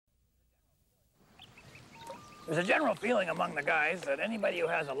There's a general feeling among the guys that anybody who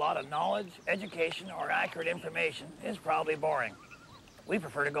has a lot of knowledge, education, or accurate information is probably boring. We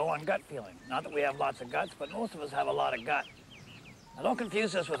prefer to go on gut feeling. Not that we have lots of guts, but most of us have a lot of gut. Now, don't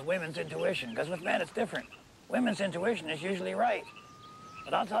confuse this with women's intuition, because with men it's different. Women's intuition is usually right.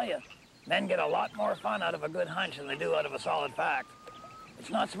 But I'll tell you, men get a lot more fun out of a good hunch than they do out of a solid fact. It's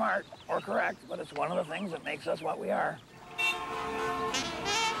not smart or correct, but it's one of the things that makes us what we are.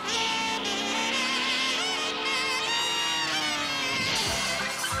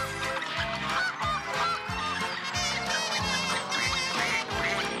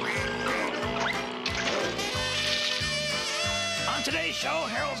 On today's show,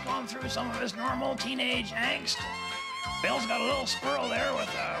 Harold's going through some of his normal teenage angst. Bill's got a little squirrel there with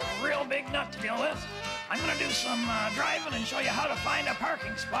a real big nut to deal with. I'm going to do some driving and show you how to find a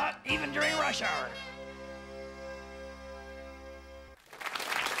parking spot, even during rush hour.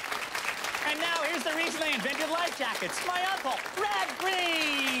 And now, here's the reason I invented life jackets. My uncle, Red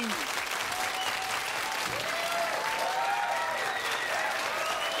Green!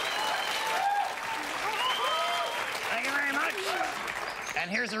 Thank you very much. And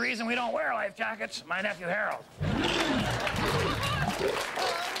here's the reason we don't wear life jackets. My nephew, Harold.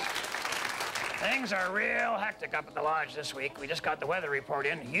 Things are real hectic up at the lodge this week. We just got the weather report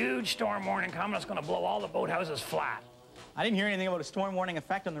in. Huge storm warning coming. It's going to blow all the boathouses flat. I didn't hear anything about a storm warning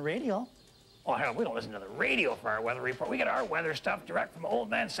effect on the radio. Oh, hell, we don't listen to the radio for our weather report. We get our weather stuff direct from Old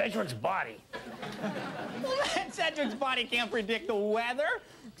Man Sedgwick's body. Old Man Sedgwick's body can't predict the weather,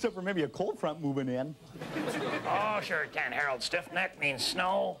 except for maybe a cold front moving in. Oh, sure it can, Harold. Stiff neck means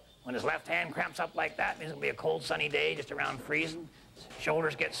snow. When his left hand cramps up like that, it means it'll be a cold, sunny day just around freezing.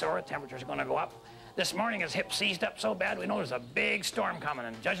 Shoulders get sore, temperature's going to go up. This morning his hip seized up so bad we know there's a big storm coming,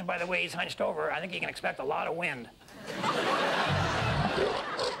 and judging by the way he's hunched over, I think he can expect a lot of wind.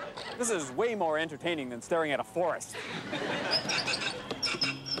 This is way more entertaining than staring at a forest.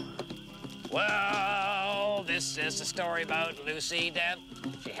 Well, this is a story about Lucy Dent.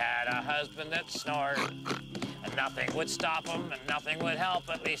 She had a husband that snored, and nothing would stop him, and nothing would help,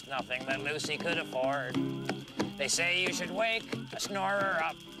 at least nothing that Lucy could afford. They say you should wake a snorer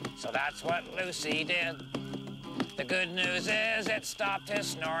up, so that's what Lucy did. The good news is it stopped his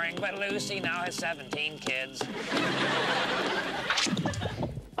snoring, but Lucy now has 17 kids.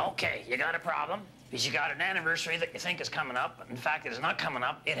 Okay, you got a problem, because you got an anniversary that you think is coming up, but in fact it is not coming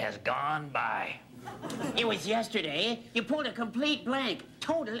up, it has gone by. It was yesterday. You pulled a complete blank.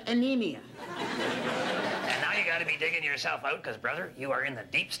 Total anemia. And now you gotta be digging yourself out, because, brother, you are in the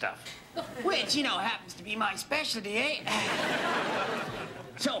deep stuff. Which, you know, happens to be my specialty, eh?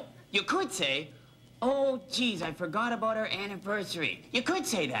 So, you could say, oh, geez, I forgot about our anniversary. You could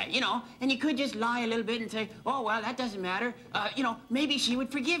say that, you know, and you could just lie a little bit and say, oh, well, that doesn't matter. You know, maybe she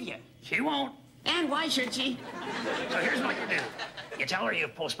would forgive you. She won't. And why should she? So here's what you do. You tell her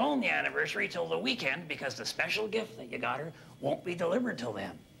you've postponed the anniversary till the weekend because the special gift that you got her won't be delivered till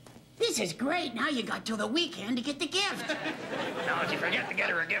then. This is great. Now you got till the weekend to get the gift. Now, if you forget to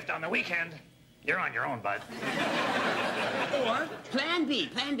get her a gift on the weekend, you're on your own, bud. Or plan B.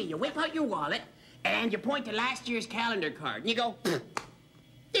 Plan B. You whip out your wallet and you point to last year's calendar card and you go,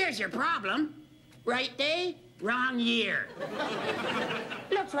 there's your problem. Right day, wrong year.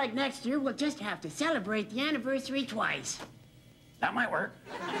 Looks like next year we'll just have to celebrate the anniversary twice. That might work.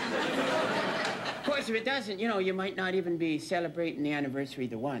 Of course, if it doesn't, you know, you might not even be celebrating the anniversary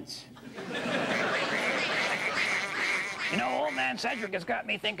the once. You know, Old Man Sedgwick has got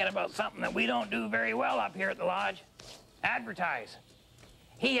me thinking about something that we don't do very well up here at the lodge. Advertise.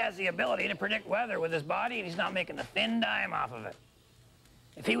 He has the ability to predict weather with his body, and he's not making a thin dime off of it.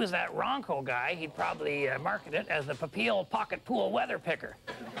 If he was that Ronco guy, he'd probably market it as the Papil Pocket Pool Weather Picker.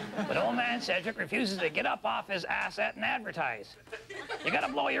 But Old Man Sedgwick refuses to get up off his asset and advertise. You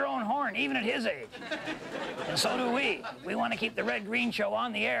gotta blow your own horn, even at his age. And so do we. We want to keep the Red Green Show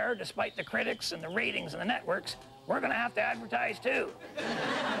on the air, despite the critics and the ratings and the networks. We're gonna have to advertise too.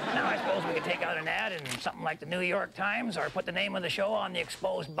 Now I suppose we could take out an ad in something like the New York Times or put the name of the show on the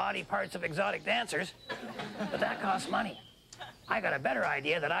exposed body parts of exotic dancers. But that costs money. I got a better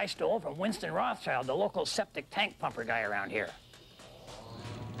idea that I stole from Winston Rothschild, the local septic tank pumper guy around here.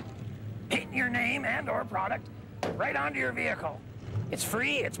 Paint your name and or product right onto your vehicle. It's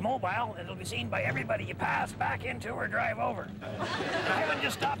free, it's mobile, and it'll be seen by everybody you pass, back into, or drive over. And I haven't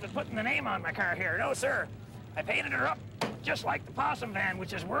just stopped at putting the name on my car here. No, sir. I painted her up just like the Possum van,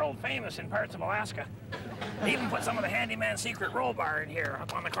 which is world famous in parts of Alaska. I even put some of the handyman's secret roll bar in here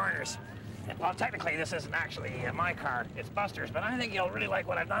up on the corners. Well, technically, this isn't actually my car. It's Buster's, but I think you'll really like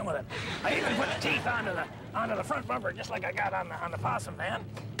what I've done with it. I even put the teeth onto the front bumper, just like I got on the Possum van.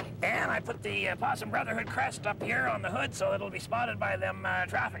 And I put the Possum Brotherhood crest up here on the hood so it'll be spotted by them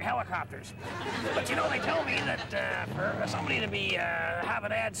traffic helicopters. But you know, they tell me that for somebody to be have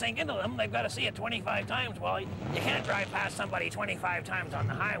an ad sink into them, they've got to see it 25 times. Well, you can't drive past somebody 25 times on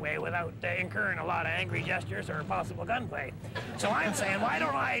the highway without incurring a lot of angry gestures or possible gunplay. So I'm saying, why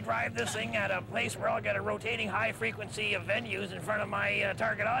don't I drive this thing at a place where I'll get a rotating high frequency of venues in front of my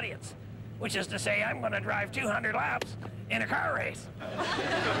target audience? Which is to say, I'm going to drive 200 laps in a car race.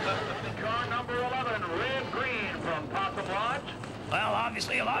 Car number 11, Red Green from Possum Lodge. Well,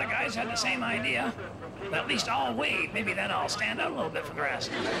 obviously, a lot of guys had the same idea. But at least I'll wait. Maybe then I'll stand out a little bit from the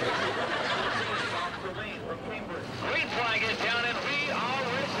rest. Green flag is down and we are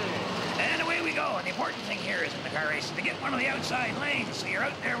racing. And away we go. And the important thing here is in the car race is to get one of the outside lanes so you're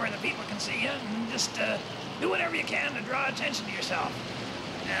out there where the people can see you and just do whatever you can to draw attention to yourself.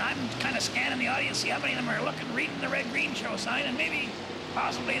 And I'm kind of scanning the audience, see how many of them are reading the red-green show sign, and maybe,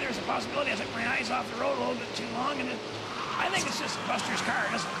 possibly, there's a possibility I took my eyes off the road a little bit too long, and I think it's just Buster's car,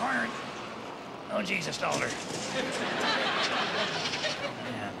 just the corner. Oh, Jesus, stalled her.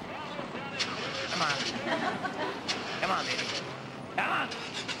 Yeah. Come on. Come on, baby. Come on.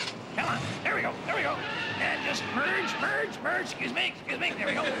 Come on. There we go. There we go. And just merge. Excuse me. There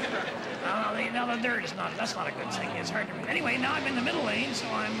we go. Now the dirt is not, that's not a good thing. It's hard to read. Anyway, now I'm in the middle lane, so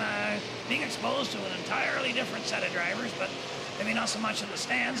I'm being exposed to an entirely different set of drivers, but maybe not so much in the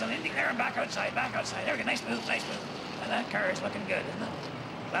stands. And there, I'm back outside. There we go. Nice move. And that car is looking good, isn't it?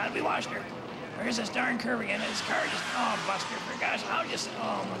 Glad we watched her. Where's this darn curve again? This car just, oh, Buster, for gosh, how just,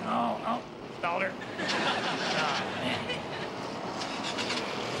 oh, no, stalled her. Oh, man.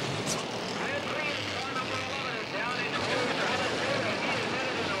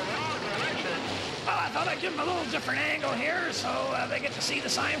 Well, I thought I'd give them a little different angle here so they get to see the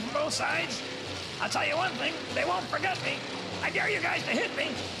sign from both sides. I'll tell you one thing, they won't forget me. I dare you guys to hit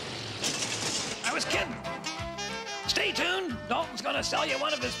me. I was kidding. Stay tuned. Dalton's going to sell you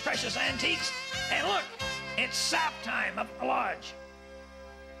one of his precious antiques. And look, it's sap time up at the lodge.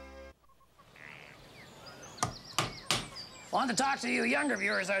 I want to talk to you younger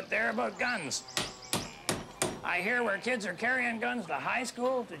viewers out there about guns. I hear where kids are carrying guns to high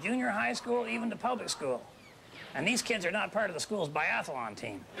school, to junior high school, even to public school. And these kids are not part of the school's biathlon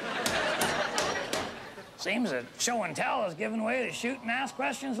team. Seems that show and tell is giving way to shoot and ask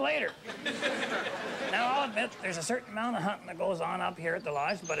questions later. Now, I'll admit, there's a certain amount of hunting that goes on up here at the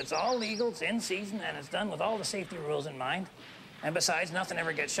lodge, but it's all legal, it's in season, and it's done with all the safety rules in mind. And besides, nothing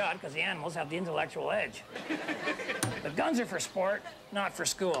ever gets shot because the animals have the intellectual edge. But guns are for sport, not for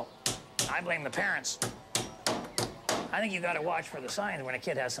school. I blame the parents. I think you got to watch for the signs when a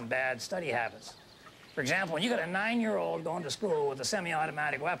kid has some bad study habits. For example, when you got a 9-year-old going to school with a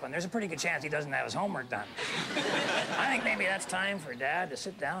semi-automatic weapon, there's a pretty good chance he doesn't have his homework done. I think maybe that's time for Dad to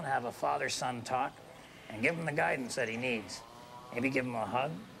sit down and have a father-son talk and give him the guidance that he needs. Maybe give him a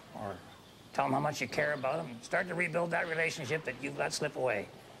hug or tell him how much you care about him. Start to rebuild that relationship that you've let slip away.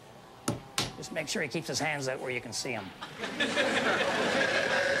 Just make sure he keeps his hands out where you can see him.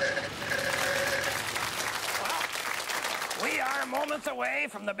 We are moments away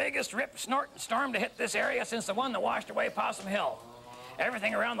from the biggest rip-snorting storm to hit this area since the one that washed away Possum Hill.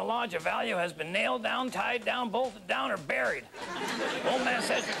 Everything around the lodge of value has been nailed down, tied down, bolted down, or buried. Old man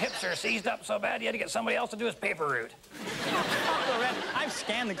says your hips are seized up so bad you had to get somebody else to do his paper route. Red, I've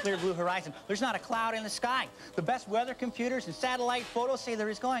scanned the clear blue horizon. There's not a cloud in the sky. The best weather computers and satellite photos say there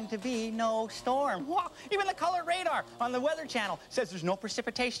is going to be no storm. Wow. Even the color radar on the Weather Channel says there's no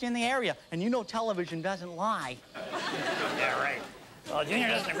precipitation in the area. And you know television doesn't lie. Yeah, right. Well, Junior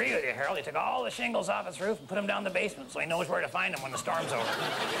doesn't agree with you, Harold. He took all the shingles off his roof and put them down the basement so he knows where to find them when the storm's over.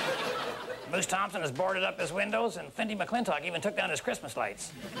 Moose Thompson has boarded up his windows, and Finty McClintock even took down his Christmas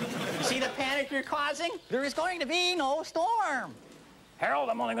lights. You see the panic you're causing? There is going to be no storm. Harold,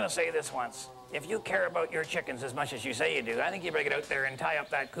 I'm only going to say this once. If you care about your chickens as much as you say you do, I think you better get out there and tie up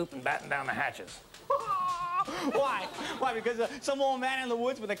that coop and batten down the hatches. Why? Why? Because some old man in the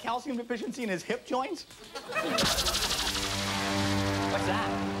woods with a calcium deficiency in his hip joints? What's that?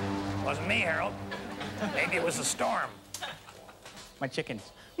 Wasn't me, Harold. Maybe it was a storm. My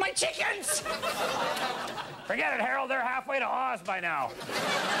chickens. My chickens! Forget it, Harold. They're halfway to Oz by now.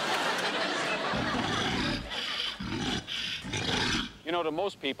 You know, to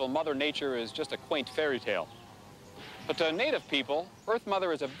most people, Mother Nature is just a quaint fairy tale. But to native people, Earth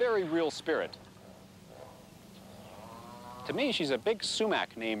Mother is a very real spirit. To me, she's a big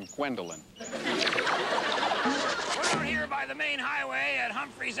sumac named Gwendolyn. We're out here by the main highway at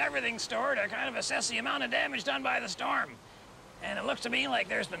Humphrey's Everything Store to kind of assess the amount of damage done by the storm. and it looks to me like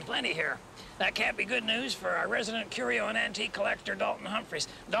there's been plenty here. That can't be good news for our resident curio and antique collector, Dalton Humphreys.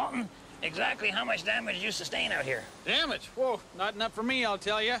 Dalton, exactly how much damage did you sustain out here? Damage? Whoa, not enough for me, I'll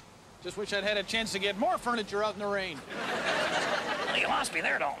tell you. Just wish I'd had a chance to get more furniture out in the rain. Well, you lost me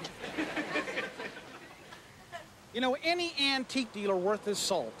there, Dalton. You know, any antique dealer worth his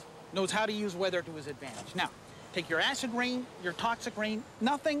salt knows how to use weather to his advantage. Now, take your acid rain, your toxic rain,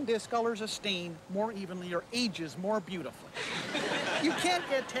 nothing discolors a stain more evenly or ages more beautifully. You can't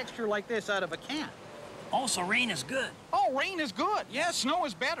get texture like this out of a can. Also, rain is good. Oh, rain is good. Yeah, snow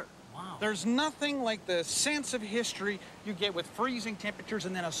is better. Wow. There's nothing like the sense of history you get with freezing temperatures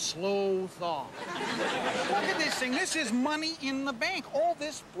and then a slow thaw. Look at this thing. This is money in the bank. All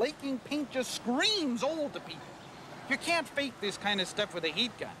this flaking paint just screams old to people. You can't fake this kind of stuff with a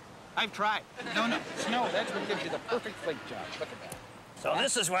heat gun. I've tried. No, snow, that's what gives you the perfect flake job. Look at that. So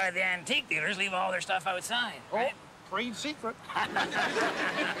this is why the antique dealers leave all their stuff outside, right? Oh, trade secret.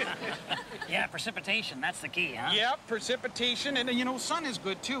 Yeah, precipitation, that's the key, huh? Yep, precipitation, and you know, sun is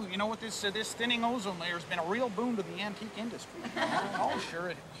good too. You know what, this thinning ozone layer has been a real boon to the antique industry. Oh,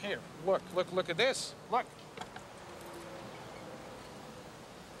 sure. Here, look at this. Look.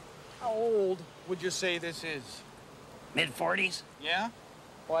 How old would you say this is? Mid-40s? Yeah?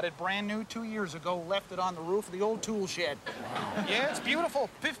 Bought it brand new 2 years ago, left it on the roof of the old tool shed. Wow. Yeah, it's beautiful.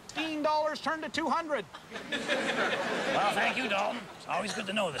 $15 turned to $200. Well, thank you, Dalton. It's always good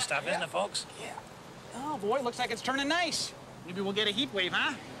to know this stuff, isn't it, folks? Yeah. Oh, boy, looks like it's turning nice. Maybe we'll get a heat wave,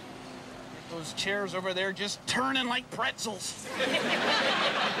 huh? Those chairs over there just turning like pretzels.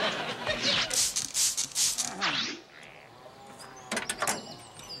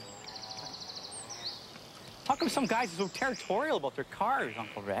 How come some guys are so territorial about their cars,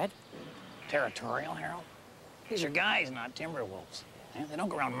 Uncle Red? Territorial, Harold? These are guys, not timber wolves. They don't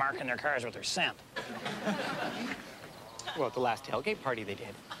go around marking their cars with their scent. Well, at the last tailgate party they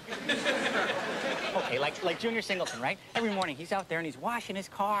did. Okay, like Junior Singleton, right? Every morning he's out there and he's washing his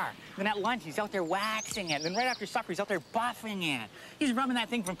car. Then at lunch he's out there waxing it. Then right after supper he's out there buffing it. He's rubbing that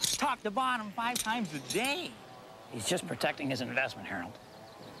thing from top to bottom 5 times a day. He's just protecting his investment, Harold.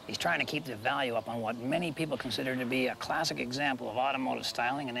 He's trying to keep the value up on what many people consider to be a classic example of automotive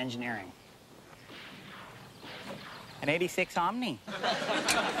styling and engineering. An 86 Omni.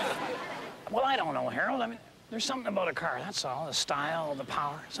 Well, I don't know, Harold. I mean, there's something about a car, that's all. The style, the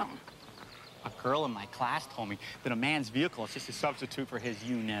power, something. A girl in my class told me that a man's vehicle is just a substitute for his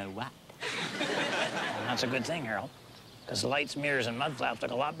you-know-what. Well, that's a good thing, Harold. Because lights, mirrors, and mud flaps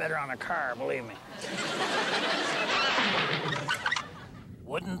look a lot better on a car, believe me.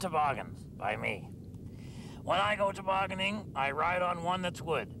 Wooden toboggans, by me. When I go tobogganing, I ride on one that's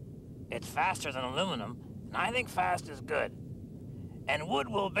wood. It's faster than aluminum, and I think fast is good. And wood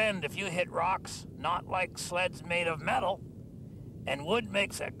will bend if you hit rocks, not like sleds made of metal. And wood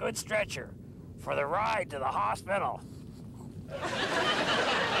makes a good stretcher for the ride to the hospital.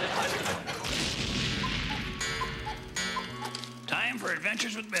 Time for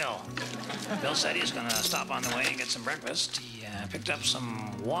Adventures with Bill. Bill said he was going to stop on the way and get some breakfast. He picked up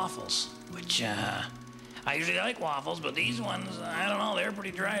some waffles, which I usually like waffles, but these ones, I don't know, they're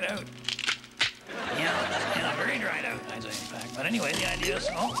pretty dried out. Yeah, very dried out, I'd say, in fact. But anyway, the idea is,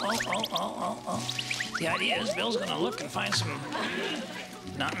 The idea is Bill's going to look and find some,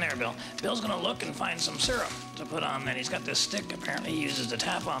 not in there, Bill. Bill's going to look and find some syrup to put on that. He's got this stick, apparently he uses to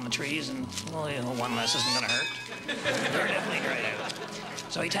tap on the trees, and, well, you know, one less isn't going to hurt. They're definitely dried out.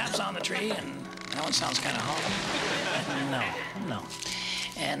 So he taps on the tree, and that one sounds kind of hollow. No.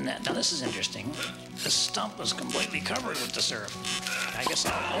 And now this is interesting. The stump is completely covered with the syrup. I guess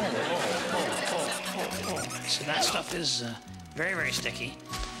So that stuff is very, very sticky.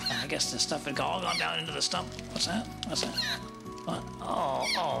 I guess the stuff had all gone down into the stump. What's that? What?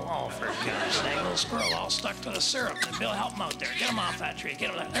 Oh, for goodness sake, little squirrel all stuck to the syrup. And Bill, help him out there. Get him off that tree.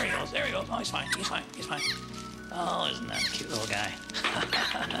 Get him there. There he goes. Oh, he's fine. Oh, isn't that a cute little guy?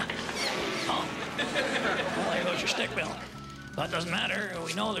 Oh. Well, there goes your stick, Bill. But it doesn't matter.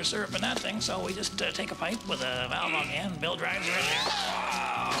 We know there's syrup in that thing, so we just take a pipe with a valve on the end. Bill drives her in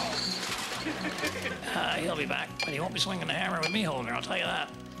there. He'll be back, but he won't be swinging the hammer with me holding her, I'll tell you that.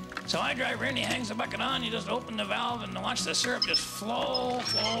 So I drive her in, he hangs the bucket on, you just open the valve and watch the syrup just flow.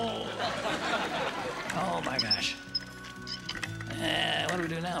 Oh, my gosh. What do we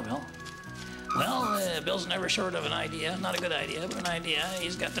do now, Bill? Well, Bill's never short of an idea. Not a good idea, but an idea.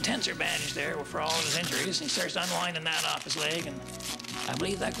 He's got the tensor bandage there for all of his injuries, and he starts unwinding that off his leg, and I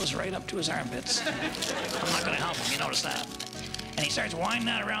believe that goes right up to his armpits. I'm not going to help him, you notice that. And he starts winding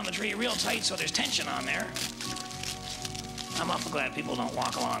that around the tree real tight so there's tension on there. I'm awful glad people don't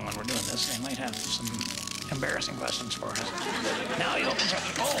walk along when we're doing this. They might have some embarrassing questions for us. Now you open up.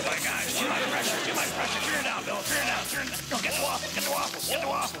 Oh my gosh, too much pressure, too much pressure. Turn it down, Bill, turn it down, turn it down. No, get the waffles, get the waffles, get the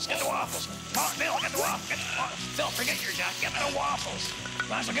waffles, get the waffles. Come on, Bill, get the waffles, get the waffles. Phil, forget your jack, get the waffles.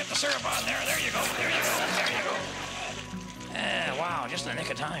 Might as well get the syrup on there. There you go, there you go, there you go. Wow, just in the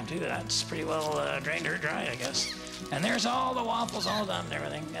nick of time, too. That's pretty well drained her dry, I guess. And there's all the waffles all done and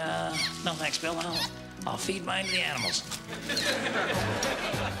everything. No thanks, Bill. I'll feed mine to the animals.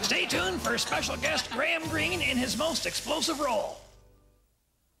 Stay tuned for special guest Graham Greene in his most explosive role.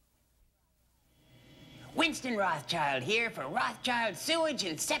 Winston Rothschild here for Rothschild Sewage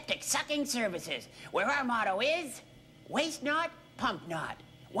and Septic Sucking Services, where our motto is, waste not, pump not.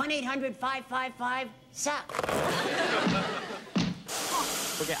 1-800-555-SUCK.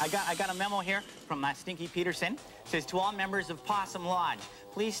 Okay, I got a memo here from Stinky Peterson. It says, to all members of Possum Lodge,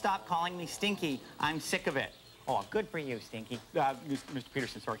 please stop calling me Stinky. I'm sick of it. Oh, good for you, Stinky. Mr.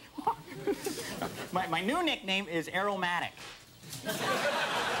 Peterson, sorry. my new nickname is Aromatic. Well,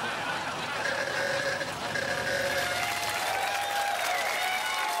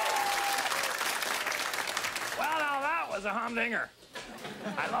 now that was a humdinger.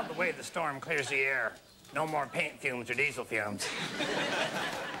 I love the way the storm clears the air. No more paint fumes or diesel fumes.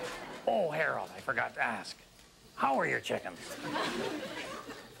 Oh, Harold, I forgot to ask. How are your chickens?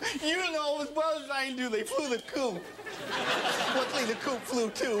 You know as well as I do, they flew the coop. Luckily, the coop flew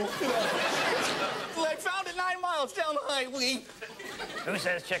too. Well, I found it 9 miles down the highway. Who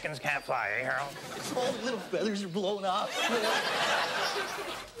says chickens can't fly, eh, Harold? All the little feathers are blown off.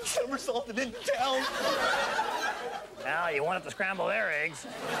 Somersaulted into town. Well, you wanted to scramble their eggs.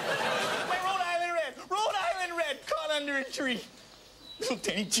 My Rhode Island red, caught under a tree. Little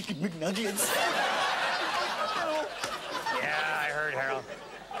tiny chicken McNuggets. Yeah, I heard, Harold.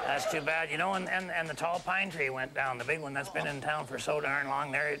 That's too bad. You know, and the tall pine tree went down, the big one that's been in town for so darn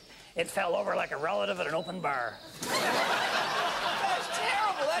long there. It fell over like a relative at an open bar. That's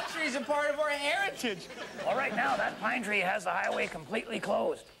terrible. That tree's a part of our heritage. Well, right now, that pine tree has the highway completely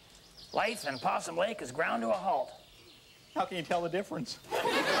closed. Life in Possum Lake is ground to a halt. How can you tell the difference?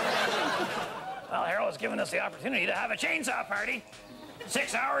 Well, Harold has given us the opportunity to have a chainsaw party.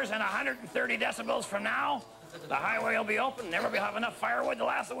 6 hours and 130 decibels from now, the highway will be open and everybody will have enough firewood to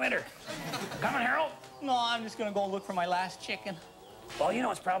last the winter. Coming, Harold? No, I'm just gonna go look for my last chicken. Well, you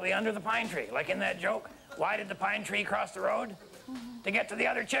know, it's probably under the pine tree. Like in that joke, why did the pine tree cross the road? To get to the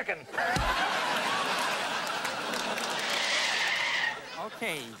other chicken.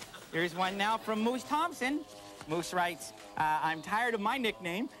 Okay, here's one now from Moose Thompson. Moose writes, I'm tired of my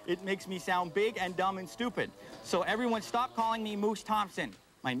nickname. It makes me sound big and dumb and stupid. So everyone stop calling me Moose Thompson.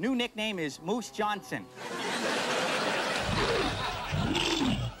 My new nickname is Moose Johnson.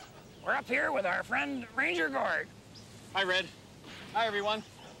 We're up here with our friend Ranger Gord. Hi, Red. Hi, everyone.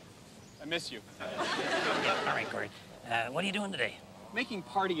 I miss you. Yeah, all right, Gord. What are you doing today? Making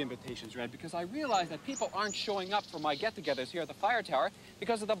party invitations, Red, because I realize that people aren't showing up for my get-togethers here at the fire tower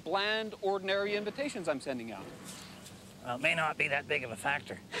because of the bland, ordinary invitations I'm sending out. Well, it may not be that big of a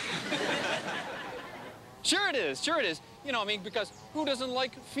factor. Sure it is, sure it is. You know, I mean, because who doesn't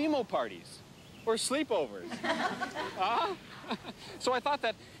like FEMO parties or sleepovers? So I thought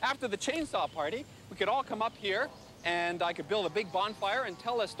that after the chainsaw party, we could all come up here and I could build a big bonfire and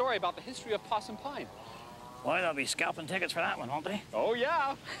tell a story about the history of Possum Pine. Boy, they'll be scalping tickets for that one, won't they? Oh,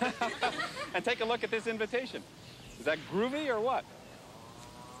 yeah. And take a look at this invitation. Is that groovy or what?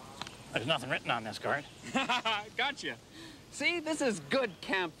 There's nothing written on this, Gord. Gotcha. See, this is good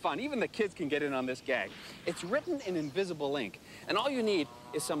camp fun. Even the kids can get in on this gag. It's written in invisible ink. And all you need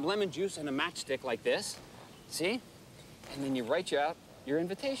is some lemon juice and a matchstick like this. See? And then you write out your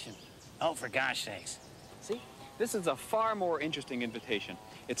invitation. Oh, for gosh sakes. See? This is a far more interesting invitation.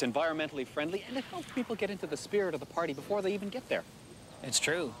 It's environmentally friendly, and it helps people get into the spirit of the party before they even get there. It's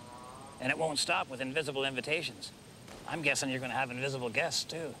true. And it won't stop with invisible invitations. I'm guessing you're going to have invisible guests,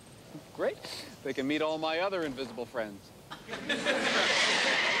 too. Great. They can meet all my other invisible friends.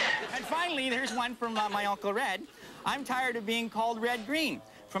 And finally, there's one from my Uncle Red. I'm tired of being called Red Green.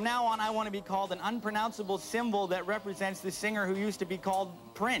 From now on, I want to be called an unpronounceable symbol that represents the singer who used to be called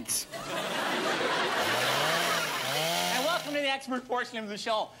Prince. And welcome to the expert portion of the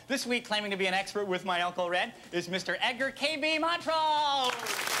show. This week, claiming to be an expert with my Uncle Red is Mr. Edgar K.B. Montrose.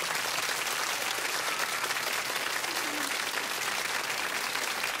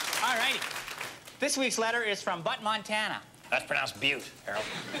 All righty. This week's letter is from Butte, Montana. That's pronounced Butte, Harold.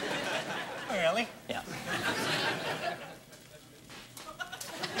 Oh, really? Yeah.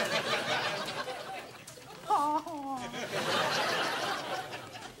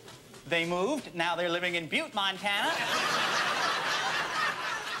 They moved. Now they're living in Butte, Montana.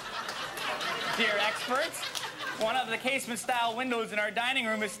 Dear experts, One of the casement-style windows in our dining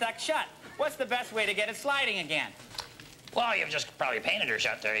room is stuck shut. What's the best way to get it sliding again? Well, you've just probably painted her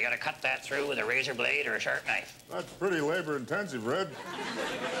shut there. You gotta cut that through with a razor blade or a sharp knife. That's pretty labor-intensive, Red.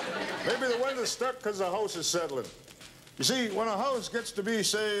 Maybe the window's stuck because the house is settling. You see, when a house gets to be,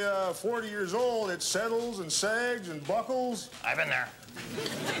 say, 40 years old, it settles and sags and buckles. I've been there.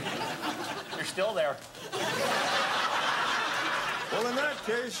 You're still there. Well, in that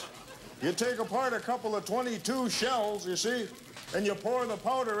case, you take apart a couple of 22 shells, you see, and you pour the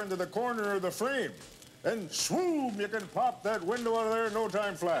powder into the corner of the frame. And swoom, you can pop that window out of there in no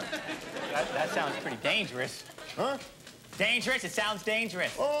time flat. That sounds pretty dangerous. Huh? Dangerous? It sounds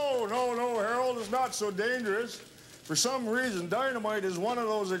dangerous. Oh, no, Harold, it's not so dangerous. For some reason, dynamite is one of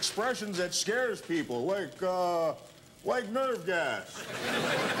those expressions that scares people, like nerve gas.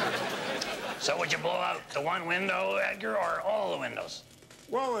 So would you blow out the one window, Edgar, or all the windows?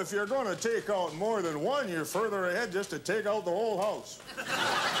 Well, if you're going to take out more than one, you're further ahead just to take out the whole house.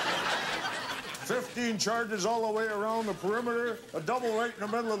 15 charges all the way around the perimeter, a double right in the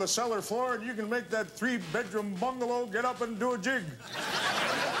middle of the cellar floor, and you can make that 3-bedroom bungalow get up and do a jig.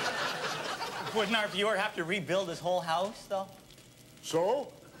 Wouldn't our viewer have to rebuild his whole house, though? So?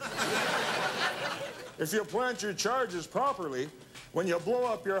 If you plant your charges properly, when you blow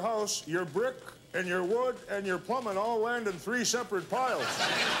up your house, your brick and your wood and your plumbing all land in 3 separate piles.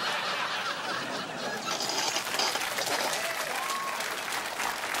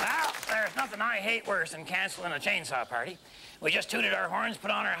 Well, there's nothing I hate worse than canceling a chainsaw party. We just tooted our horns,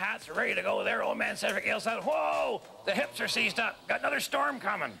 put on our hats, we're ready to go there. Old man Cedric yells out, "Whoa! The hips are seized up. Got another storm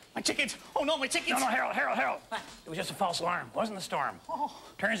coming." My chickens! Oh, no, my chickens! No, Harold. It was just a false alarm. Wasn't the storm. Oh.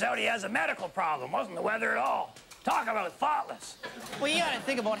 Turns out he has a medical problem. Wasn't the weather at all. Talk about thoughtless. Well, you gotta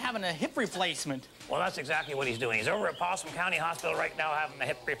think about having a hip replacement. Well, that's exactly what he's doing. He's over at Possum County Hospital right now having a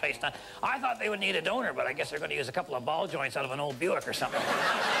hip replaced done. I thought they would need a donor, but I guess they're going to use a couple of ball joints out of an old Buick or something.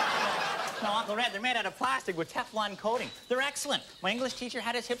 No, Uncle Red, they're made out of plastic with Teflon coating. They're excellent. My English teacher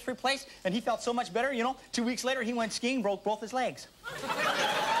had his hips replaced, and he felt so much better, you know. 2 weeks later, he went skiing, broke both his legs.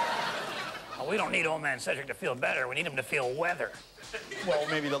 Well, we don't need old man Cedric to feel better. We need him to feel weather. Well,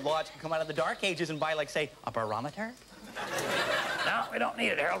 maybe the Lodge can come out of the dark ages and buy, like, say, a barometer? No, we don't need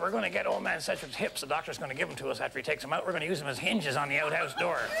it, Harold. We're going to get old man Cedric's hips. The doctor's going to give them to us after he takes them out. We're going to use them as hinges on the outhouse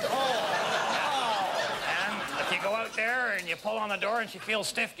door. And if you go out there and you pull on the door and she feels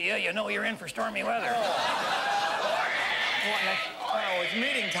stiff to you, you know you're in for stormy weather. Oh, it's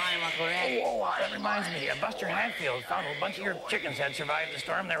meeting time, Uncle Red. Oh, that reminds me. Buster Hadfield found a bunch of your chickens had survived the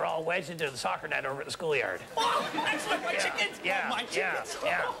storm. They were all wedged into the soccer net over at the schoolyard. Oh, excellent, my chickens! Yeah, oh, my chickens!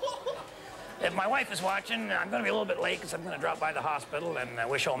 Yeah. If my wife is watching, I'm going to be a little bit late because I'm going to drop by the hospital and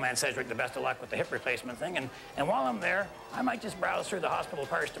wish old man Cedric the best of luck with the hip replacement thing. And while I'm there, I might just browse through the hospital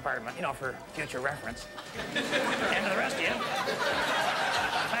parts department, you know, for future reference. And to the rest of you,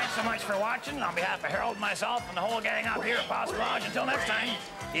 thanks so much for watching. On behalf of Harold, myself, and the whole gang up here at Possum Lodge, until next time,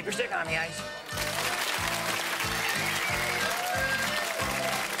 keep your stick on the ice.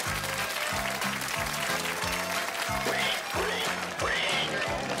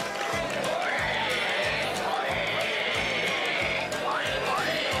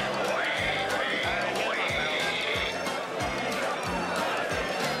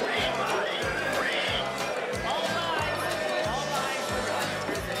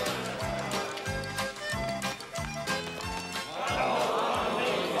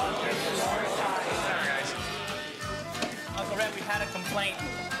 Uncle Red, we've had a complaint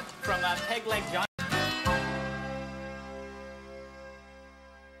from Peg Leg John.